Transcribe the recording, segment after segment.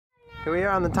Here we are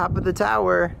on the top of the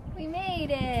tower. We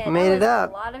made it. We made it up.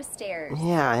 A lot of stairs.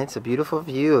 Yeah, it's a beautiful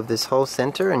view of this whole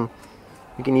center, and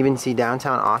you can even see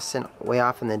downtown Austin way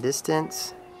off in the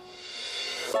distance.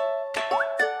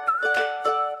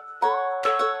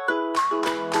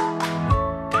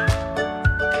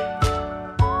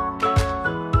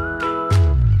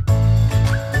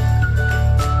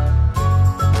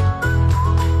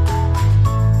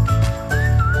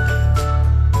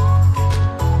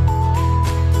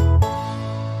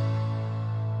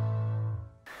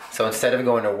 So instead of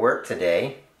going to work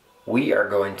today, we are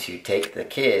going to take the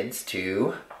kids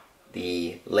to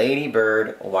the Lady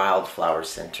Bird Wildflower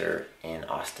Center in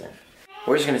Austin.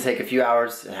 We're just going to take a few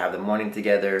hours to have the morning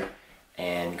together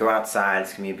and go outside.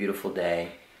 It's going to be a beautiful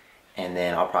day. And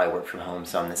then I'll probably work from home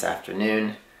some this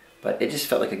afternoon. But it just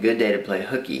felt like a good day to play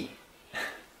hooky.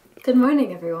 Good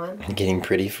morning, everyone. Getting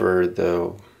pretty for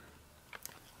the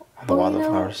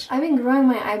wildflowers. I've been growing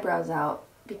my eyebrows out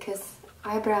because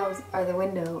eyebrows are the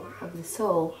window of the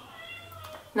soul.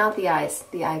 Not the eyes,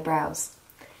 the eyebrows.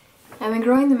 I've been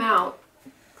growing them out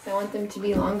because I want them to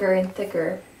be longer and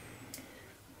thicker.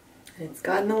 And it's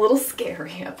gotten a little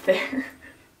scary up there.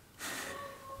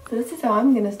 So this is how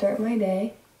I'm going to start my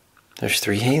day. There's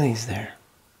 3 Haleys there.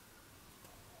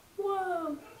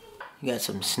 Whoa. You got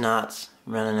some snots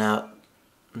running out.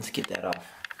 Let's get that off.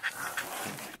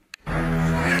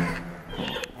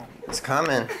 It's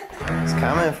coming. It's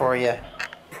coming for you.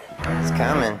 It's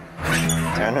coming.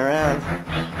 Turn around.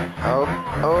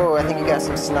 Oh, I think you got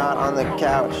some snot on the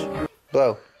couch.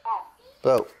 Blow.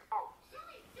 Blow.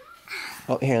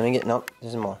 Oh, here, let me get, nope,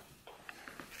 there's more.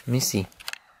 Let me see.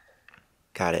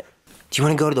 Got it. Do you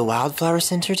want to go to the Wildflower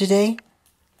Center today?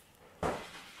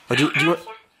 Or do you want...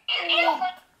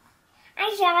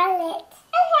 I saw it.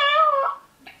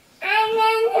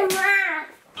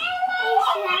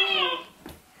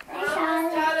 I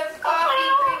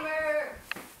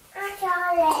saw it.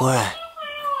 Cora,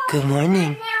 good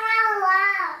morning.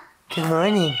 Good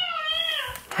morning.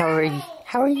 How are you?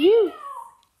 How are you?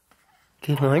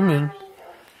 Good morning.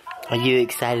 Are you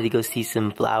excited to go see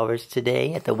some flowers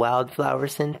today at the Wildflower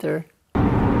Center?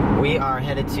 We are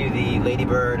headed to the Lady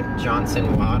Bird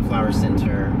Johnson Wildflower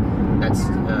Center. That's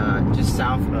just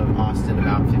south of Austin,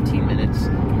 about 15 minutes.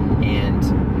 And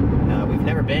we've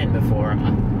never been before.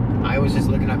 I was just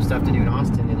looking up stuff to do in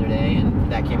Austin the other day,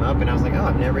 and that came up, and I was like, oh,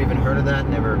 I've never even heard of that,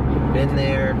 never been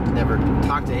there, never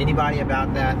talked to anybody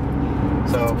about that.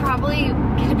 So it's probably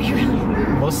gonna be really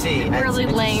weird. We'll see. Really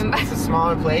lame. It's a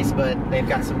smaller place, but they've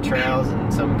got some trails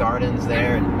and some gardens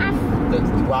there, and the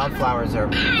wildflowers are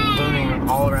blooming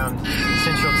all around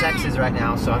Central Texas right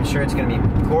now, so I'm sure it's gonna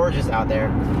be gorgeous out there.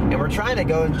 And we're trying to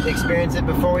go and experience it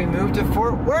before we move to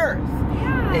Fort Worth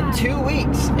in 2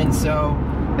 weeks, and so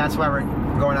that's why we're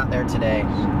going out there today.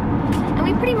 And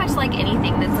we pretty much like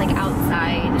anything that's like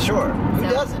outside. Sure, who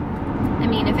doesn't? I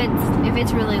mean, if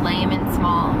it's really lame and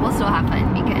small, we'll still have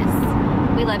fun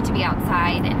because we love to be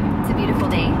outside and it's a beautiful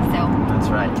day. So that's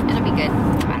right. It'll be good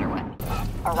no matter what.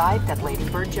 Arrived at Lady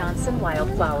Bird Johnson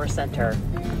Wildflower Center.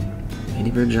 Lady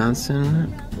Bird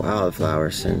Johnson Wildflower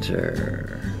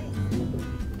Center.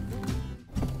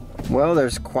 Well,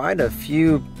 there's quite a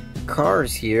few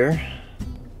cars here.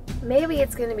 Maybe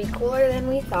it's gonna be cooler than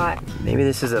we thought. Maybe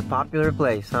this is a popular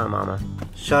place, huh, Mama?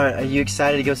 Charlotte, are you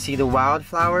excited to go see the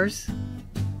wildflowers?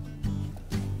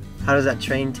 How does that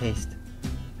train taste?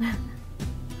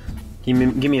 Give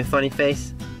me a funny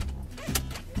face.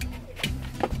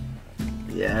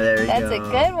 Yeah, there you go. That's a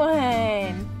good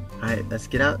one. All right, let's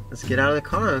get out. Let's get out of the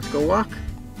car. Let's go walk.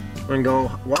 We're gonna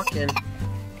go walking.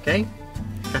 Okay?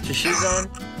 Got your shoes on?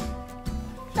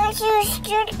 My shoes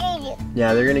dirty.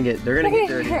 Yeah, they're gonna get dirty.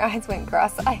 Your eyes went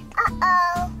cross-eyed.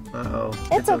 Uh-oh. Uh-oh.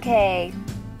 It's okay.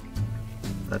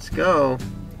 Let's go.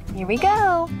 Here we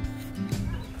go.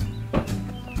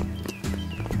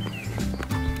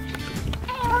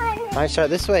 All right, Charlotte,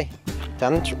 this way.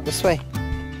 Down this way.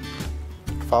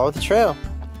 Follow the trail.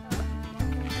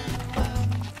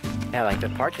 Yeah, like the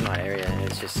parking lot area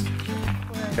is just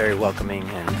very welcoming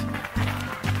and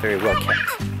very well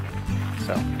kept.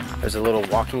 So there's a little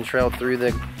walking trail through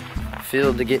the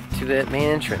field to get to the main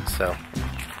entrance. So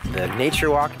the nature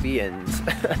walk begins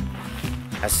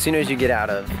as soon as you get out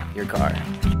of your car.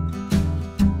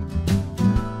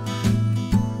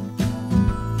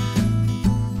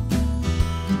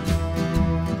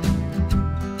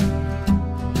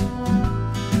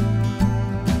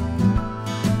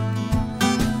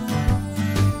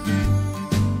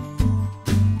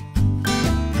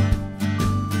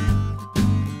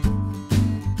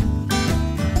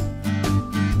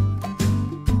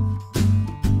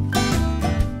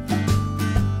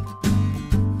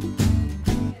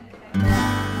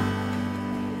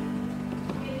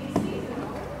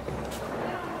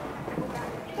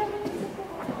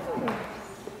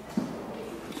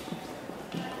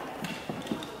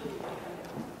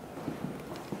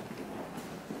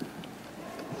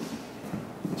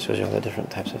 Shows you all the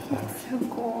different types of flowers. So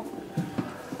cool.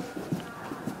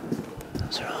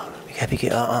 Those are all. You gotta be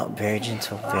very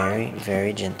gentle,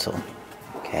 very gentle.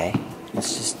 Okay.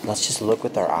 Let's just look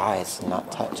with our eyes and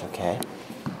not touch. Okay.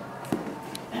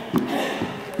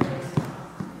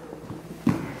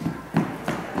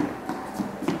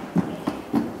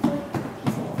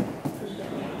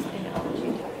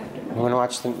 You wanna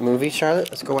watch the movie,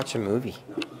 Charlotte? Let's go watch a movie.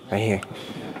 Right here.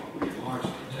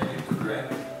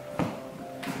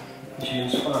 She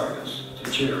inspired us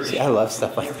to cherish. See, I love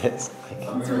stuff like this.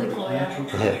 It's really cool, yeah.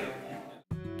 Yeah.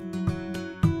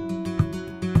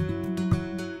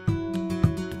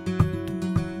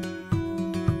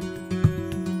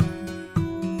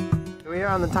 We are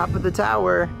on the top of the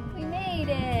tower. We made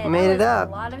it. We made it up.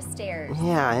 A lot of stairs.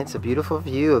 Yeah, it's a beautiful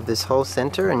view of this whole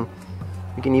center, and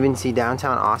you can even see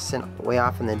downtown Austin way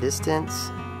off in the distance.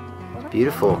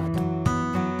 Beautiful.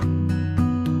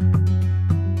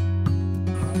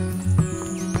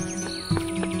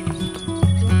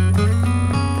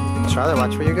 Charlotte,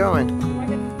 watch where you're going.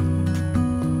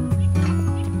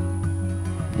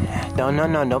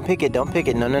 No, don't pick it, don't pick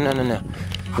it. No.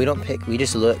 We don't pick, we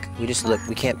just look.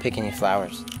 We can't pick any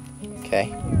flowers.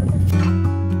 Okay?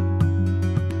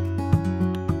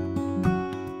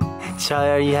 Charlotte,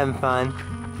 are you having fun?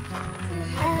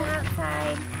 I'm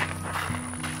outside.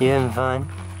 You having fun?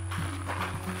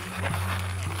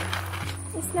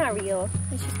 It's not real.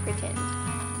 It's just pretend.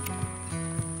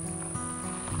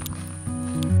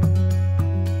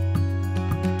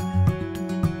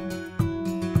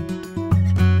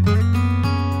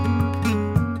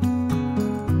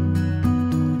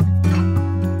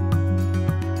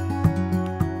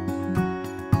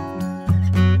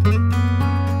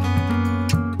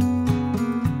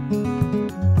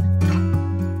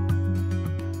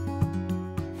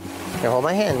 Here, hold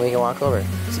my hand. We can walk over.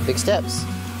 Some big steps.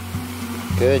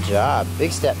 Good job.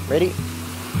 Big step. Ready?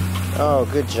 Oh,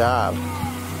 good job.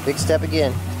 Big step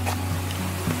again.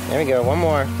 There we go. One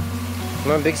more.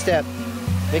 Come on, big step.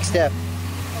 Big step.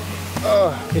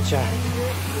 Oh, good job.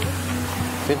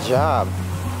 Good job.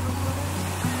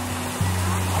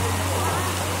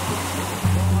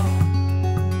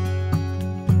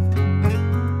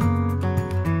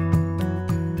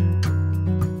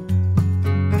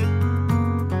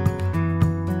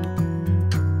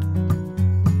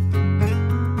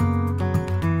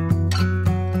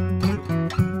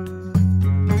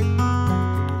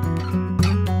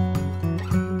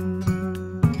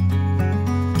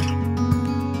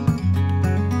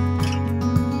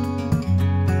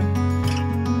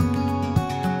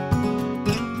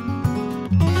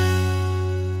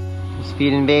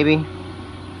 Feeding baby?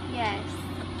 Yes.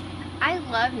 I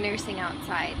love nursing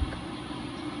outside.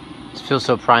 It feels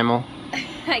so primal.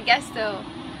 I guess so.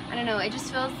 I don't know, it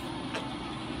just feels,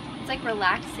 it's like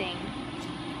relaxing.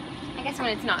 I guess when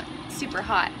it's not super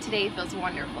hot, today feels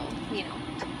wonderful, you know.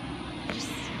 It's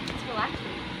relaxing.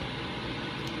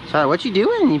 Charlotte, what you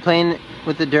doing? You playing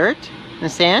with the dirt and the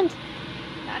sand?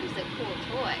 That is a cool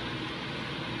toy.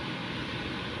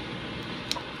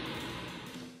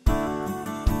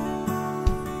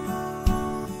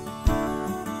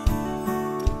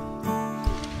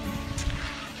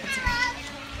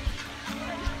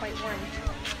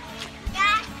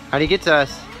 How do you get to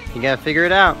us? You gotta figure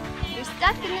it out. You're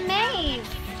stuck in the maze.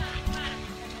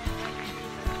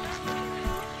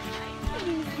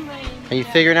 Are you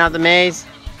figuring out the maze?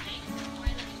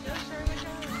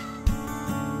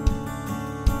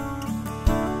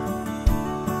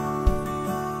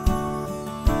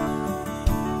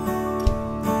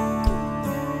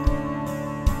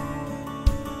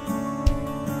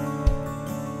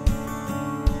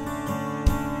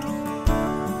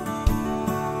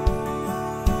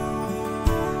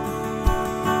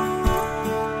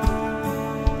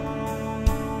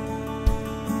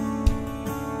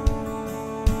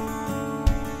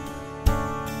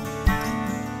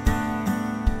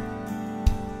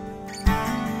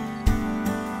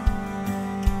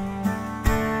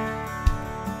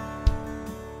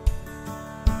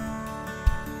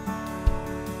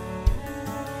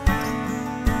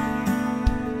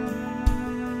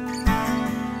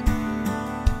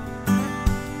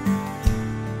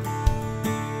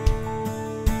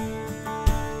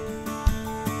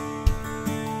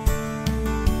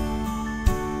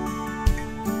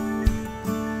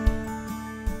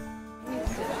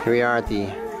 Here we are at the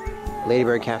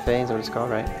Ladybird Cafe, is that what it's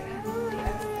called, right?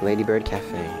 Ladybird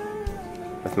Cafe.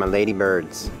 With my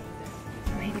ladybirds.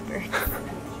 Ladybird.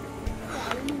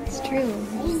 It's true.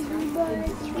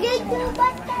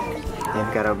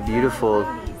 They've got a beautiful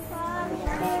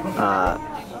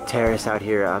terrace out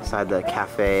here outside the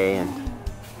cafe, and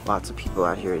lots of people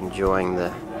out here enjoying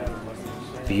the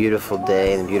beautiful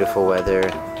day and beautiful weather.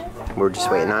 We're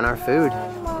just waiting on our food.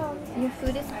 Your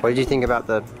food is What did you think about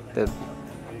the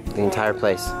entire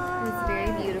place? it's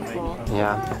very beautiful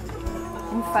Yeah.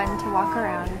 and fun to walk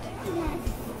around.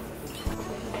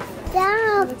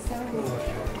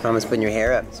 Mama's putting your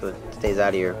hair up so it stays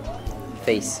out of your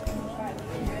face.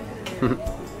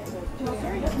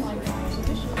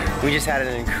 We just had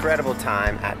an incredible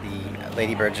time at the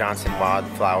Lady Bird Johnson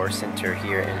Wildflower Center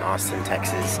here in Austin,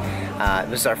 Texas.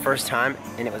 This is our first time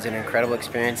and it was an incredible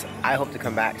experience. I hope to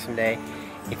come back someday.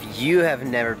 If you have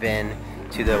never been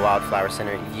to the Wildflower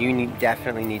Center, you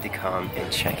definitely need to come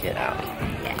and check it out.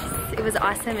 Yes, it was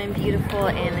awesome and beautiful,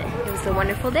 and it was a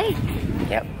wonderful day.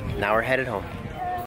 Yep, now we're headed home.